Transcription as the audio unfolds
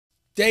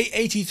Day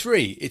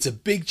 83, it's a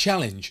big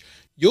challenge.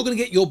 You're going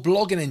to get your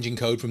blogging engine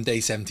code from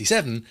day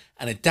 77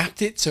 and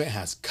adapt it so it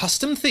has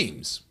custom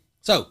themes.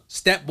 So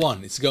step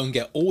 1 is to go and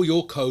get all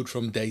your code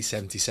from day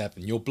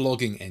 77, your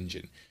blogging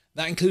engine.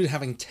 That included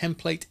having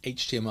template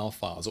HTML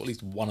files, or at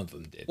least one of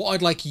them did. What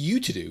I'd like you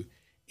to do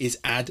is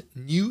add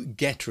new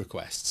GET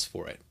requests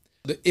for it.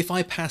 If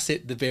I pass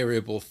it the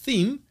variable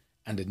theme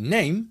and a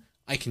name,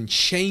 I can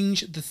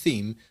change the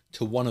theme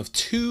to one of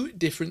 2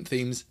 different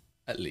themes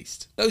at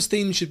least. Those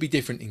themes should be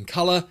different in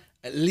color,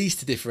 at least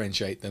to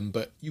differentiate them,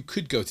 but you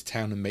could go to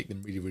town and make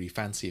them really, really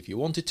fancy if you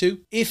wanted to.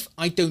 If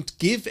I don't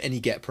give any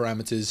GET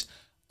parameters,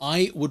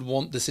 I would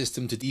want the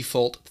system to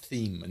default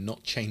theme and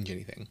not change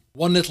anything.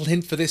 One little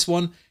hint for this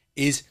one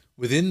is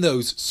within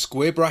those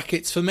square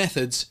brackets for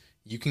methods,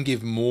 you can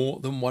give more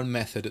than one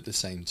method at the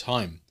same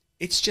time.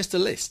 It's just a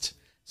list.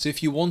 So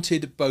if you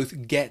wanted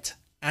both get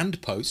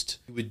and post,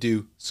 you would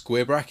do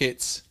square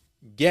brackets,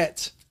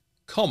 get,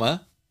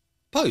 comma,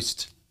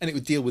 post, and it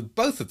would deal with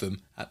both of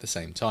them at the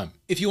same time.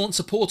 If you want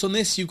support on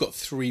this, you've got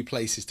 3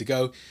 places to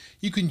go.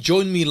 You can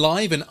join me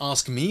live and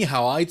ask me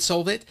how I'd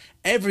solve it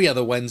every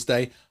other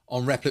Wednesday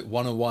on Replit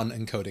 101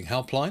 and Coding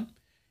Helpline.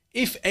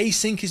 If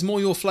async is more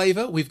your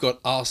flavor, we've got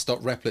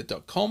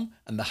ask.replit.com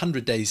and the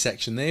 100 days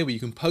section there where you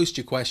can post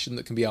your question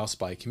that can be asked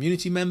by a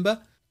community member.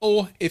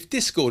 Or if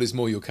Discord is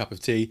more your cup of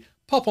tea,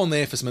 pop on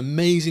there for some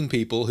amazing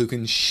people who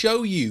can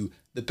show you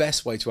the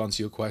best way to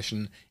answer your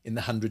question in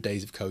the 100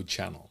 Days of Code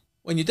channel.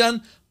 When you're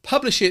done,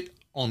 publish it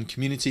on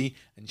community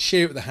and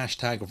share it with the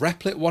hashtag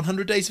Replit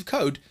 100 Days of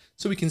Code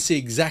so we can see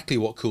exactly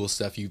what cool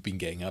stuff you've been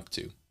getting up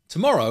to.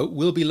 Tomorrow,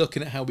 we'll be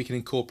looking at how we can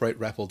incorporate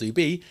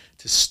RepLDB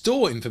to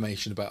store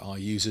information about our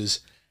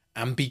users.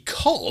 And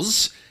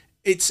because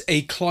it's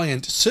a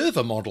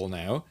client-server model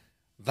now,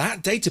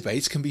 that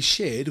database can be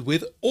shared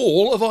with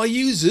all of our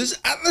users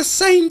at the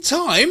same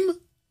time.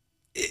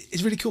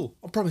 It's really cool,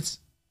 I promise.